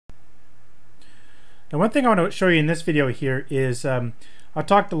Now, one thing I want to show you in this video here is I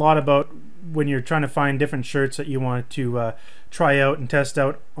talked a lot about when you're trying to find different shirts that you want to try out and test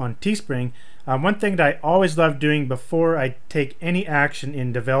out on Teespring. One thing that I always love doing before I take any action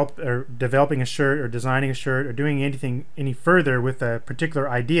in developing a shirt or designing a shirt or doing anything any further with a particular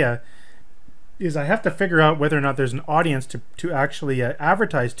idea is I have to figure out whether or not there's an audience to actually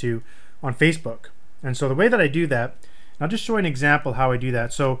advertise to on Facebook. And so the way that I do that, I'll just show you an example how I do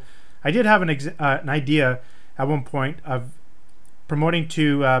that. So I did have an idea at one point of promoting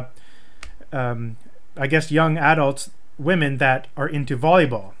to I guess young adults, women that are into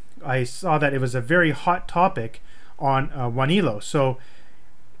volleyball. I saw that it was a very hot topic on Wanilo. So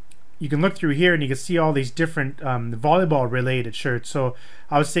you can look through here and you can see all these different volleyball related shirts. So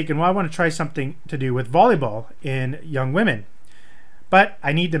I was thinking, well, I want to try something to do with volleyball in young women. But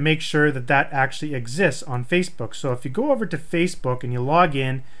I need to make sure that that actually exists on Facebook. So if you go over to Facebook and you log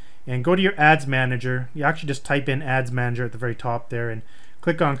in and go to your ads manager, you actually just type in ads manager at the very top there and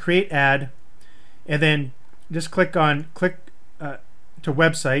click on create ad, and then just click to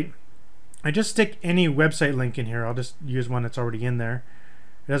website. I just stick any website link in here. I'll just use one that's already in there.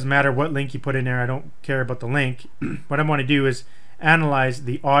 It doesn't matter what link you put in there. I don't care about the link. What I want to do is analyze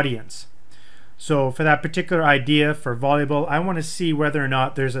the audience. So for that particular idea for volleyball, I want to see whether or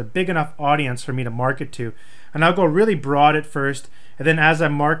not there's a big enough audience for me to market to. And I'll go really broad at first, and then as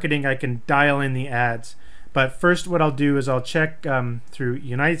I'm marketing, I can dial in the ads. But first what I'll do is I'll check through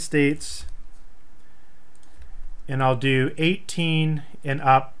United States, and I'll do 18 and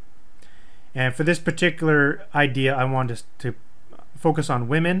up. And for this particular idea, I want to focus on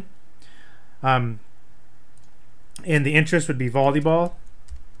women. And the interest would be volleyball.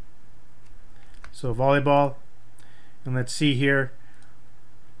 So volleyball, and let's see here,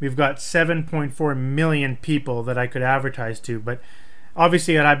 we've got 7.4 million people that I could advertise to, but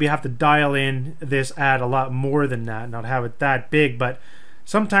obviously I'd have to dial in this ad a lot more than that, not have it that big. But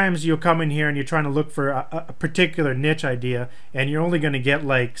sometimes you'll come in here and you're trying to look for a particular niche idea, and you're only going to get,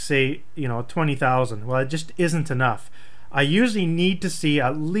 like, say, 20,000. Well, it just isn't enough. I usually need to see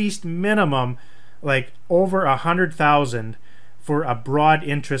at least minimum like over 100,000 for a broad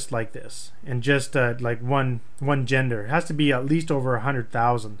interest like this, and just like one gender. It has to be at least over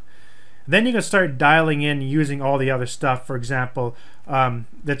 100,000. Then you can start dialing in using all the other stuff. For example,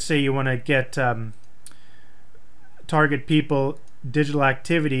 let's say you want to get target people, digital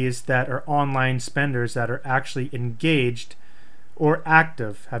activities that are online spenders that are actually engaged or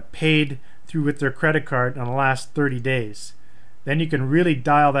active, have paid through with their credit card in the last 30 days. Then you can really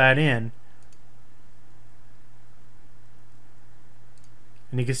dial that in.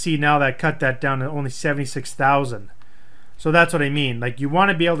 And you can see now that cut that down to only 76,000. So that's what I mean. Like, you want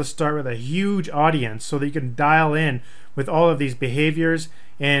to be able to start with a huge audience so that you can dial in with all of these behaviors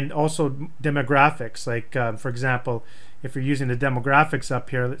and also demographics. Like, for example, if you're using the demographics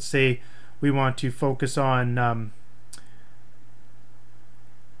up here, let's say we want to focus on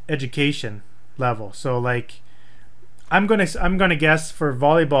education level. So, like, I'm gonna guess for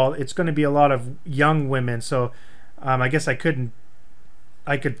volleyball, it's going to be a lot of young women. So, I guess I could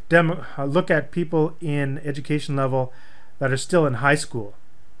look at people in education level that are still in high school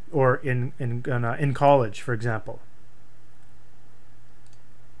or in college, for example.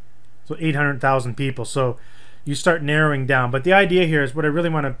 So 800,000 people. So you start narrowing down. But the idea here is what I really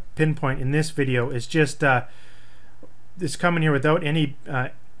want to pinpoint in this video is just this coming here without any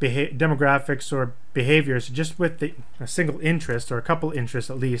demographics or behaviors, just with a single interest or a couple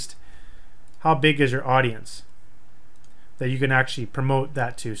interests at least. How big is your audience that you can actually promote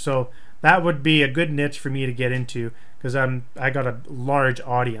that to? So that would be a good niche for me to get into, because I got a large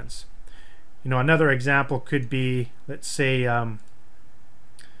audience. Another example could be, let's say,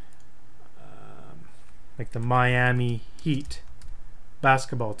 like the Miami Heat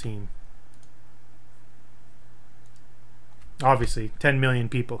basketball team. Obviously 10 million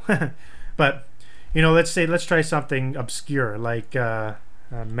people. But let's try something obscure like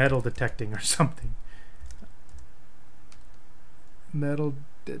metal detecting or something. Metal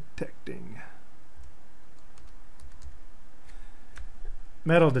detecting.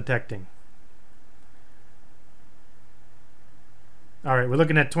 Metal detecting. Alright, we're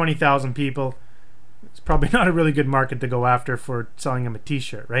looking at 20,000 people. It's probably not a really good market to go after for selling them a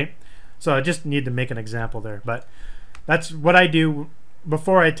t-shirt, right? So I just need to make an example there. But that's what I do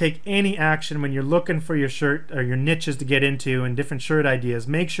before I take any action. When you're looking for your shirt or your niches to get into and different shirt ideas,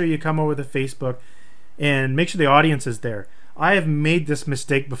 make sure you come over to Facebook and make sure the audience is there. I have made this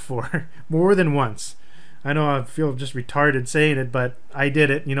mistake before more than once. I know I feel just retarded saying it, but I did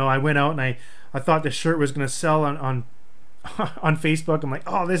it. I went out and I thought the shirt was going to sell on Facebook. I'm like,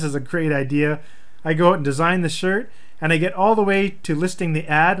 oh, this is a great idea. I go out and design the shirt, and I get all the way to listing the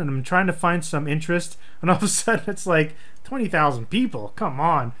ad, and I'm trying to find some interest, and all of a sudden it's like 20,000 people. Come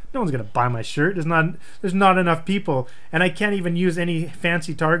on, no one's gonna buy my shirt. There's not enough people, and I can't even use any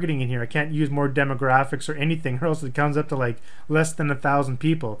fancy targeting in here. I can't use more demographics or anything, or else it comes up to like less than 1,000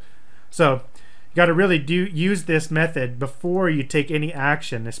 people. So you got to really use this method before you take any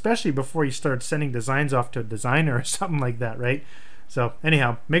action, especially before you start sending designs off to a designer or something like that, right? So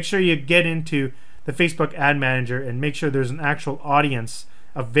anyhow, make sure you get into the Facebook Ad Manager and make sure there's an actual audience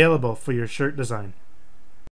available for your shirt design.